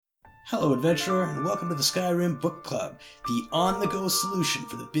Hello, adventurer, and welcome to the Skyrim Book Club, the on-the-go solution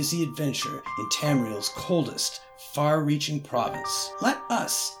for the busy adventurer in Tamriel's coldest, far-reaching province. Let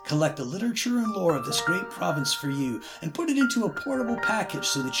us collect the literature and lore of this great province for you and put it into a portable package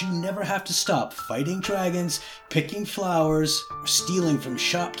so that you never have to stop fighting dragons, picking flowers, or stealing from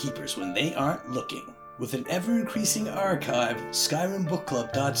shopkeepers when they aren't looking. With an ever-increasing archive,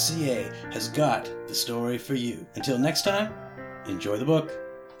 SkyrimBookClub.ca has got the story for you. Until next time, enjoy the book.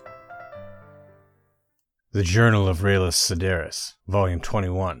 The Journal of Raelus Sedaris, Volume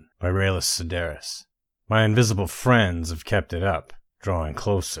 21, by Raelus Sedaris. My invisible friends have kept it up, drawing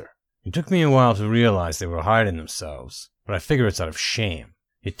closer. It took me a while to realize they were hiding themselves, but I figure it's out of shame.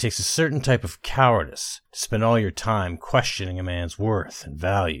 It takes a certain type of cowardice to spend all your time questioning a man's worth and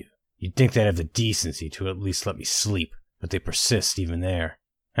value. You'd think they'd have the decency to at least let me sleep, but they persist even there.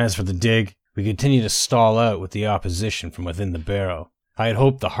 As for the dig, we continue to stall out with the opposition from within the barrow. I had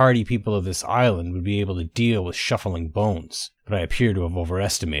hoped the hardy people of this island would be able to deal with shuffling bones, but I appear to have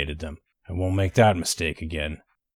overestimated them. I won't make that mistake again.